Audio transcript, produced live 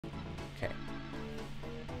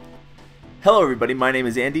Hello everybody, my name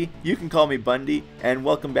is Andy, you can call me Bundy, and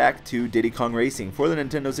welcome back to Diddy Kong Racing for the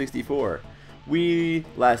Nintendo 64. We,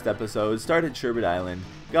 last episode, started Sherbet Island,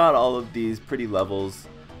 got all of these pretty levels,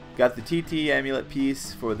 got the TT amulet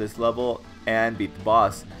piece for this level, and beat the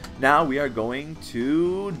boss. Now we are going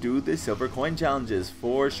to do the silver coin challenges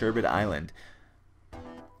for Sherbet Island,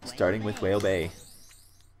 starting with Whale Bay.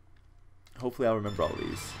 Hopefully I'll remember all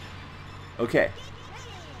these. Okay.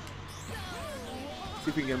 See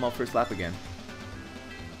if we can get them all first lap again.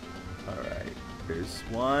 Alright, there's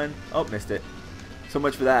one. Oh, missed it. So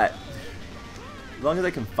much for that. As long as I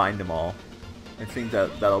can find them all, I think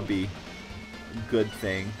that'll be a good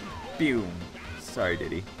thing. Boom. Sorry,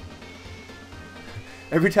 Diddy.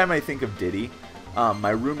 Every time I think of Diddy, my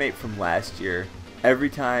roommate from last year, every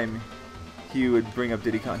time he would bring up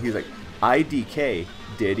Diddy Kong, he was like, IDK,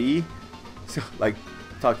 Diddy? So, like,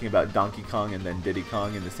 talking about Donkey Kong and then Diddy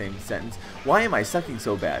Kong in the same sentence. Why am I sucking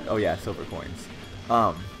so bad? Oh yeah, silver coins.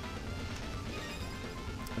 I'm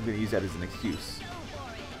gonna use that as an excuse.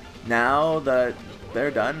 Now that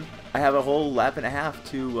they're done, I have a whole lap and a half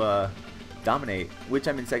to dominate, which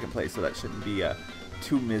I'm in second place, so that shouldn't be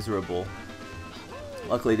too miserable.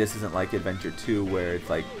 Luckily, this isn't like Adventure 2 where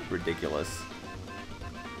it's like ridiculous.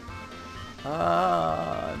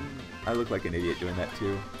 I look like an idiot doing that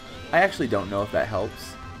too. I actually don't know if that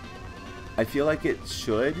helps. I feel like it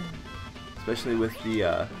should, especially with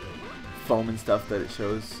the foam and stuff that it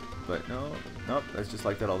shows. But no, nope, that's just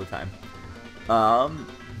like that all the time.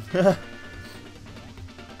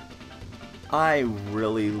 I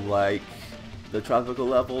really like the tropical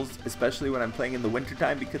levels, especially when I'm playing in the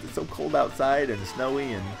wintertime because it's so cold outside and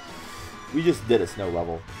snowy, and we just did a snow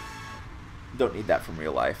level. Don't need that from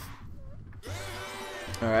real life.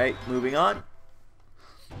 Alright, moving on.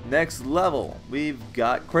 Next level, we've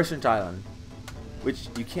got Crescent Island, which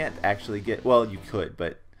you can't actually get, well, you could,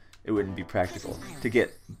 but it wouldn't be practical to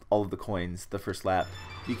get all of the coins the first lap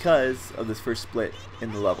because of this first split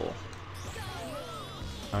in the level.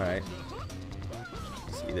 Alright,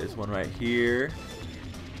 see, there's one right here,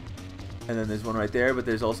 and then there's one right there, but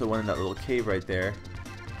there's also one in that little cave right there.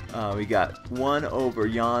 We got one over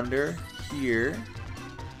yonder, here,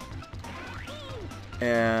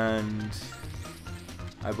 and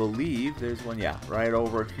I believe there's one, yeah, right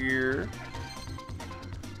over here.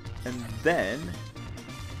 And then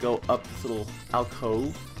go up this little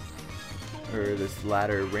alcove, or this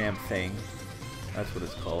ladder ramp thing. That's what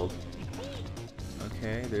it's called.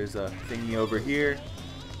 Okay, there's a thingy over here.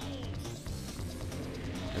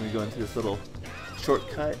 And we go into this little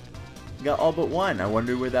shortcut. We got all but one. I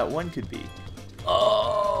wonder where that one could be.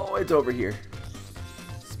 Oh, it's over here.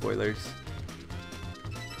 Spoilers.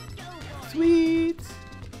 Sweet!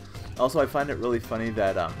 Also, I find it really funny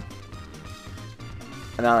that, now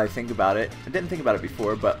that I think about it, I didn't think about it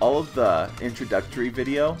before, but all of the introductory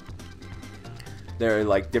video, there are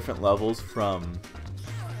like different levels from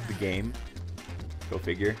the game. Go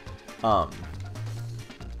figure.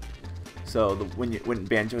 So when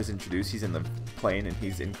Banjo is introduced, he's in the plane and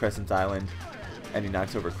he's in Crescent Island, and he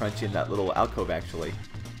knocks over Crunchy in that little alcove. Actually,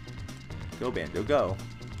 go Banjo, go!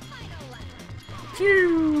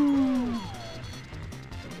 Phew!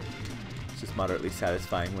 Just moderately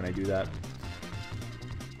satisfying when I do that.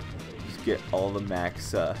 Just get all the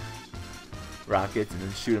max rockets and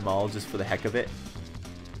then shoot them all just for the heck of it.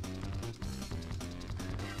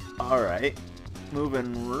 Alright,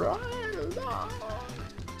 moving right along.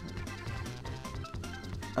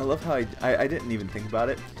 I love how I didn't even think about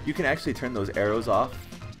it. You can actually turn those arrows off.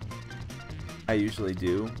 I usually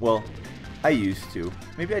do. Well, I used to.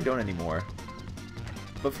 Maybe I don't anymore.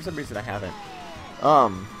 But for some reason I haven't.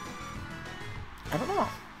 I don't know.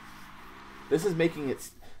 This is making it...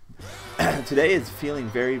 Today is feeling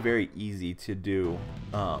very, very easy to do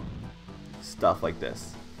stuff like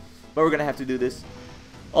this. But we're going to have to do this,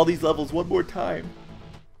 all these levels one more time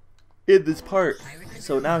in this part.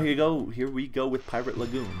 So now here we go with Pirate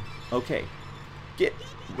Lagoon. Okay. Get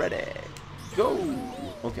ready. Go.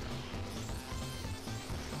 Okay.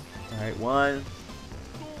 Alright, one.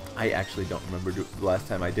 I actually don't remember the last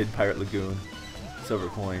time I did Pirate Lagoon. Silver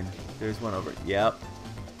coin. There's one over. Yep.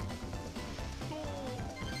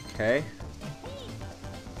 Okay.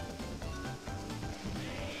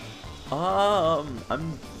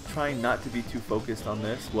 I'm trying not to be too focused on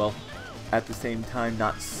this. Well, at the same time,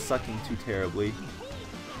 not sucking too terribly.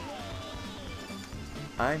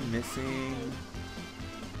 I'm missing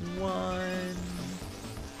one.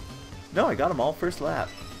 No, I got them all first lap.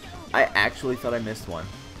 I actually thought I missed one.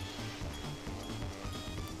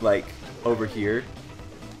 Like, over here.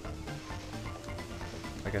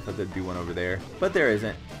 Like I thought there'd be one over there, but there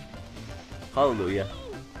isn't. Hallelujah.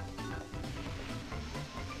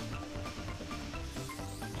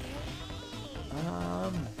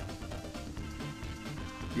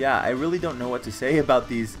 yeah, I really don't know what to say about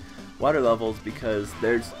these water levels because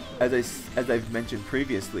there's, as I've mentioned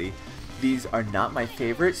previously, these are not my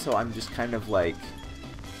favorite, so I'm just kind of like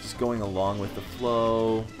just going along with the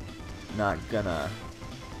flow, not gonna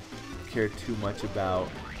care too much about.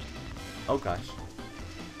 Oh gosh,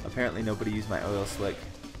 apparently nobody used my oil slick.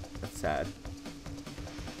 That's sad.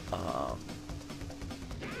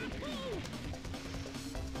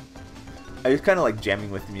 I just kind of like jamming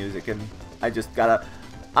with the music, and I just gotta.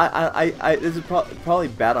 This is probably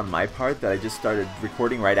bad on my part that I just started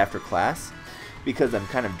recording right after class because I'm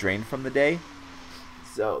kind of drained from the day.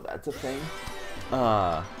 So that's a thing.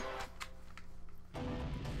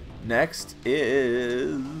 Next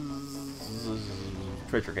is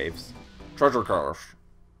treasure caves. Treasure caves.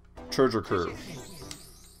 Treasure caves.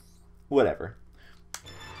 Whatever.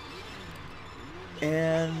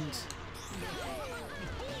 And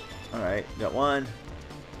alright, got one.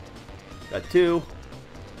 Got two.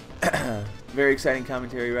 Very exciting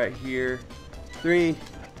commentary right here. 3.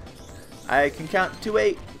 I can count to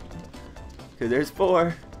 8. Because there's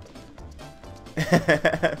 4.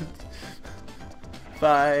 And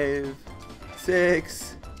 5,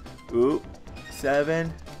 6, ooh,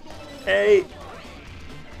 7, 8.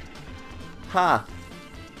 Ha!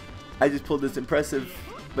 I just pulled this impressive,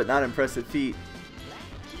 but not impressive feat.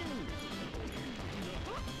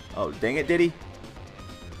 Oh, dang it, Diddy.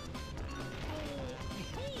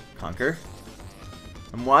 Conquer.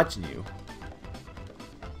 I'm watching you.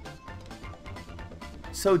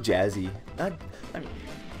 So jazzy. I mean,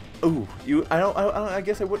 ooh, you. I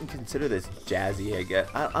guess I wouldn't consider this jazzy. I guess.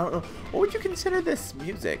 I don't know. What would you consider this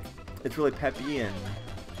music? It's really peppy and.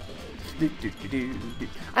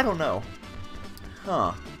 I don't know.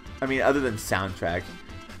 Huh. I mean, other than soundtrack.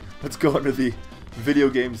 Let's go under the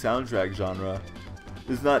video game soundtrack genre.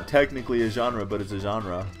 It's not technically a genre, but it's a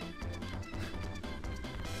genre.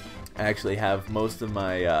 I actually have most of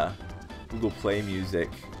my Google Play Music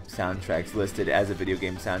soundtracks listed as a video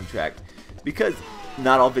game soundtrack because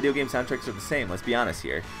not all video game soundtracks are the same. Let's be honest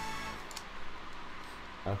here.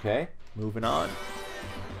 Okay, moving on.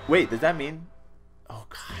 Wait, does that mean? Oh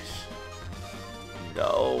gosh,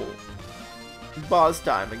 no! Boss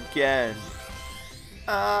time again.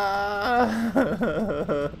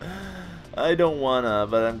 I don't wanna,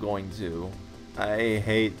 but I'm going to. I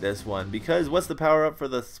hate this one because what's the power up for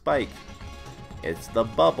the spike? It's the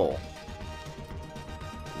bubble.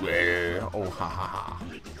 Where? Oh ha ha ha.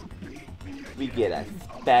 We get a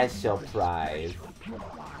special prize.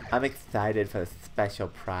 I'm excited for the special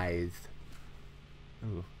prize.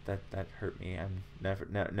 Ooh, that hurt me. I'm never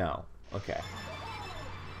no. Okay.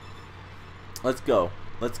 Let's go.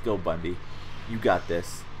 Let's go, Bundy. You got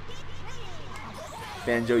this.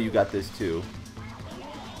 Banjo, you got this too.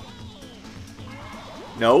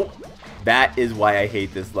 Nope. That is why I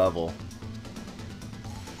hate this level.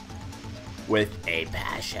 With a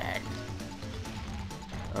passion.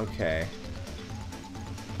 Okay.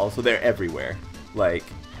 Also, they're everywhere. Like,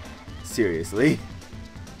 seriously.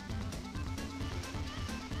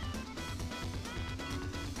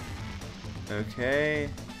 Okay.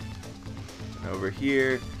 And over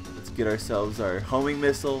here, let's get ourselves our homing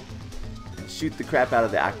missile and shoot the crap out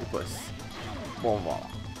of the octopus.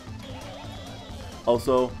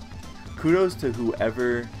 Also, kudos to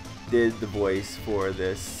whoever did the voice for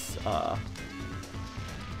this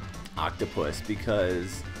octopus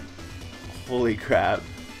because holy crap.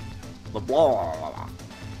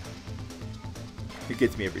 It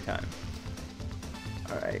gets me every time.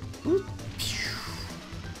 Alright.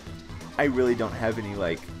 I really don't have any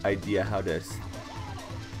like idea how to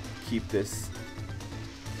keep this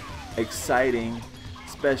exciting,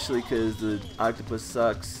 especially because the octopus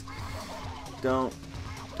sucks. Don't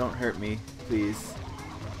hurt me, please.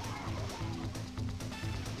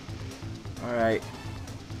 Alright.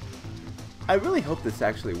 I really hope this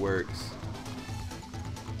actually works.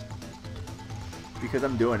 Because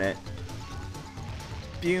I'm doing it.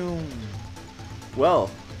 Boom.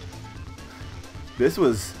 Well, this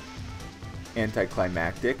was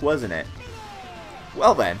anticlimactic, wasn't it?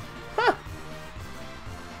 Well then. Huh.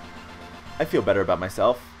 I feel better about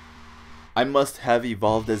myself. I must have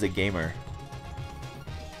evolved as a gamer.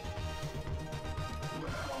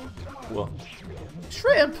 Well,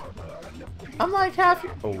 shrimp! I'm like half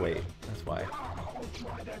your... Oh wait, that's why.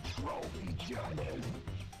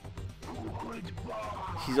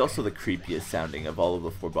 He's also the creepiest sounding of all of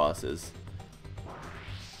the 4 bosses.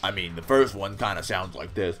 I mean, the first one kind of sounds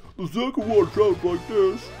like this. The second one sounds like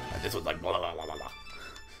this. And this one's like blah blah blah blah blah.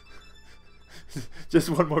 Just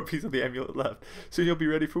one more piece of the amulet left. Soon you'll be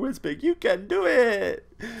ready for Wispig. You can do it!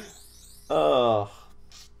 Oh.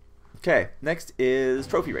 Okay, next is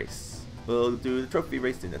trophy race. We'll do the trophy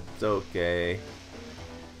race and it's okay.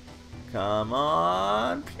 Come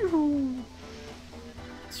on. Pew.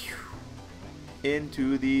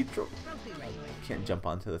 Into the trophy. Can't jump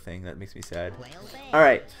onto the thing. That makes me sad.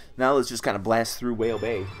 Alright, now let's just kind of blast through Whale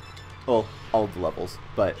Bay. Well, all of the levels,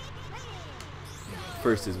 but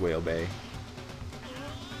first is Whale Bay.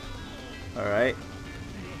 Alright.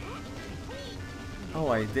 Oh,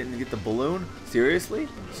 I didn't get the balloon? Seriously?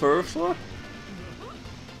 Seriously?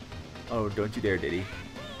 Oh, don't you dare, Diddy.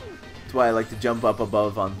 That's why I like to jump up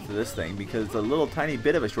above onto this thing, because it's a little tiny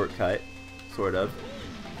bit of a shortcut. Sort of.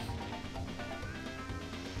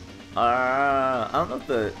 I don't know if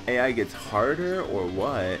the AI gets harder or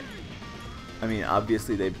what. I mean,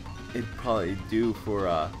 obviously it probably do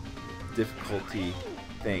for difficulty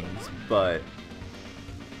things, but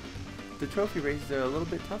the trophy races are a little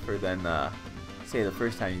bit tougher than say the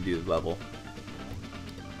first time you do the level.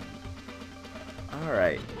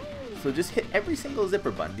 Alright, so just hit every single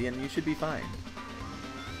zipper, Bundy, and you should be fine.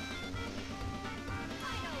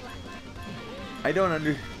 I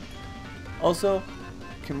don't Also,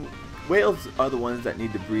 whales are the ones that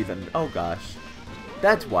need to breathe under. Oh gosh.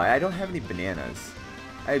 That's why I don't have any bananas.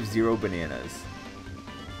 I have 0 bananas.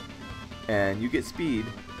 And you get speed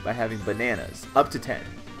by having bananas. Up to 10.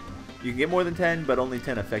 You can get more than 10, but only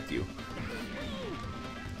 10 affect you.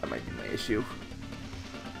 That might be my issue.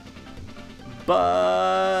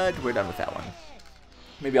 But we're done with that one.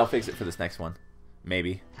 Maybe I'll fix it for this next one.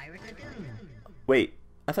 Maybe. Wait,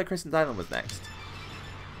 I thought Crescent Island was next.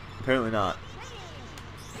 Apparently not.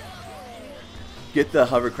 Get the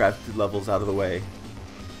hovercraft levels out of the way.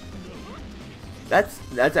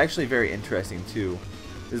 That's actually very interesting too.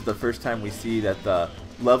 This is the first time we see that the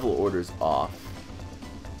level order's off.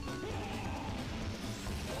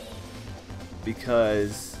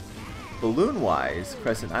 Because balloon-wise,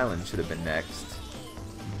 Crescent Island should have been next,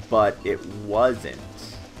 but it wasn't.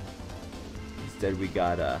 Instead, we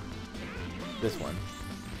got this one.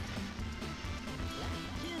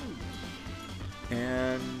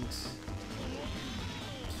 And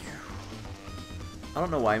I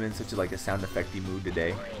don't know why I'm in such a sound effecty mood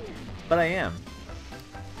today, but I am.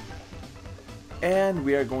 And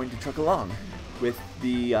we are going to truck along with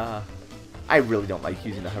the. I really don't like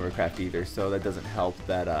using the hovercraft either, so that doesn't help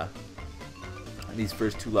that these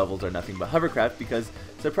first 2 levels are nothing but hovercraft because,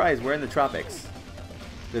 surprise, we're in the tropics.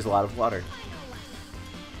 There's a lot of water.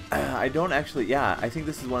 I don't actually. Yeah, I think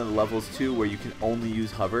this is one of the levels too where you can only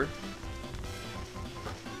use hover.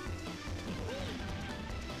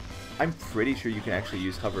 I'm pretty sure you can actually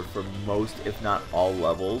use hover for most, if not all,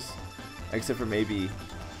 levels, except for maybe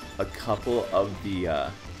a couple of the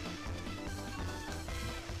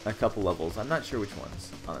levels. I'm not sure which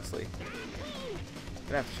ones, honestly.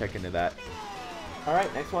 Gonna have to check into that. All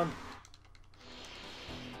right, next one.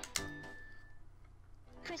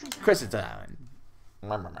 Crescent Island.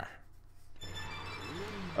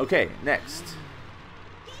 Okay, next.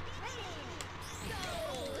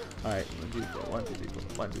 Alright, 1, 2, 4, 1, 2, 3, 4,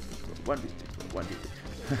 1, 2, 3, 4, 1, 2, 3, 4, 1, 2,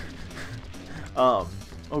 3. Oh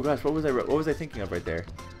gosh, what was I thinking of right there?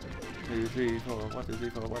 1, 2, 3, 4, 1, 2, 3,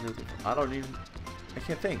 4, 1, 2, 3, 4. I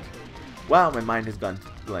can't think. Wow, my mind has gone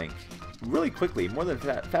blank. Really quickly, more than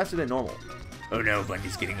faster than normal. Oh no,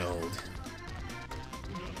 Bundy's getting old.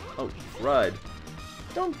 Oh, crud.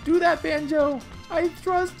 Don't do that, Banjo! I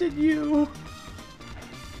trusted you!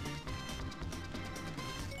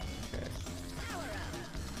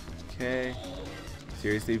 Okay.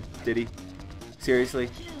 Seriously, Diddy? Seriously?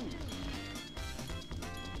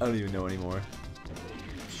 I don't even know anymore.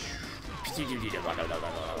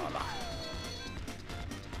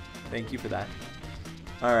 Thank you for that.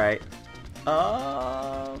 Alright.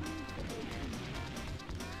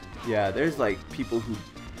 Yeah, there's people who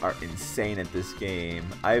are insane at this game.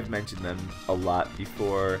 I've mentioned them a lot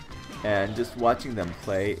before, and just watching them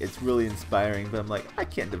play, it's really inspiring, but I'm like, I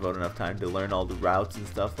can't devote enough time to learn all the routes and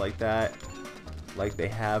stuff like that, like they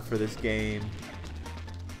have for this game.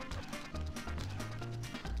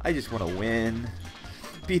 I just want to win,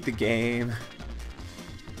 beat the game.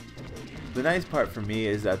 The nice part for me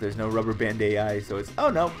is that there's no rubber band AI, so it's, oh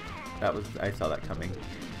no, I saw that coming.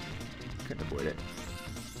 Couldn't avoid it.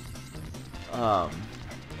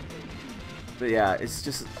 But yeah, it's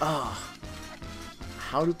just,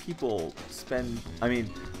 how do people spend, I mean,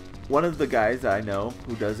 one of the guys that I know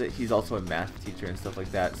who does it, he's also a math teacher and stuff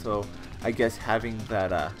like that, so I guess having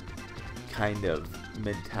that kind of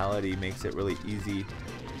mentality makes it really easy,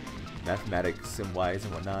 mathematics and wise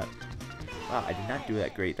and whatnot. Wow, I did not do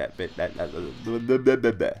that great, that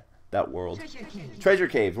world. Treasure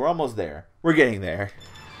Caves, we're almost there. We're getting there.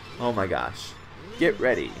 Oh my gosh. Get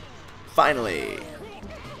ready. Finally!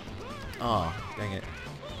 Oh, dang it.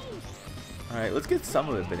 Alright, let's get some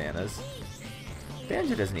of the bananas.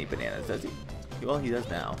 Banjo doesn't eat bananas, does he? Well, he does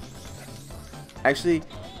now. Actually,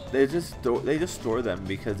 they just store them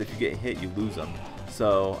because if you get hit, you lose them.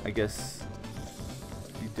 So I guess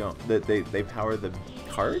you don't. They power the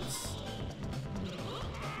cards?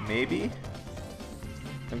 Maybe?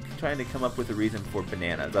 I'm trying to come up with a reason for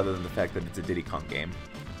bananas other than the fact that it's a Diddy Kong game.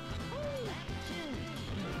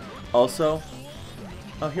 Also,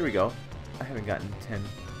 oh, here we go. I haven't gotten 10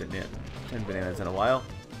 bananas in a while.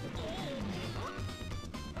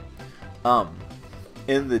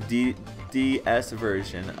 In the DS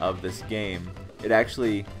version of this game, it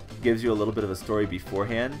actually gives you a little bit of a story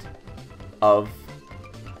beforehand of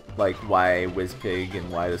like why Wizpig and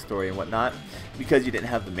why the story and whatnot, because you didn't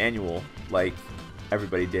have the manual like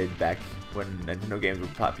everybody did back when Nintendo games were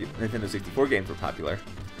popular. Nintendo 64 games were popular,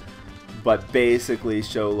 but basically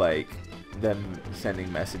show like them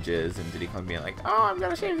sending messages and Diddy Kong being like, "Oh, I'm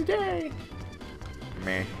gonna save the day."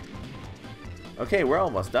 Meh. Okay, we're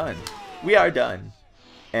almost done. We are done.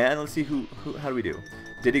 And let's see how do we do?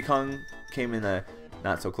 Diddy Kong came in a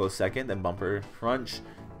not so close second, then Bumper, Crunch,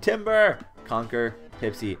 Timber, Conquer,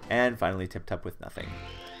 Tipsy, and finally Tip Top with nothing.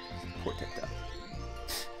 Poor Tip Top.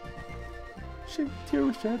 Shit, tear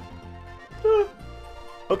was shed.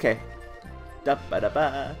 Okay. Da ba da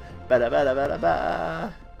ba ba da ba da ba da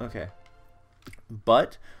ba. Okay.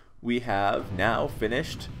 But we have now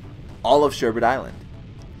finished all of Sherbet Island.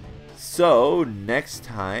 So next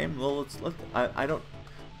time, well, I don't.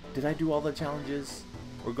 Did I do all the challenges?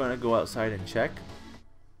 We're gonna go outside and check.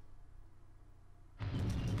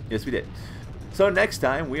 Yes, we did. So next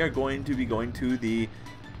time we are going to be going to the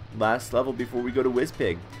last level before we go to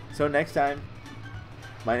Wizpig. So next time,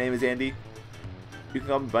 my name is Andy. You can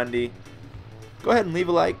call me Bundy. Go ahead and leave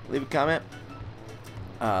a like, leave a comment.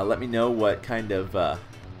 Let me know what kind of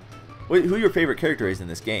who your favorite character is in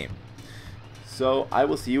this game. So I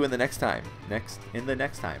will see you in the next time.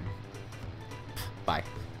 Bye.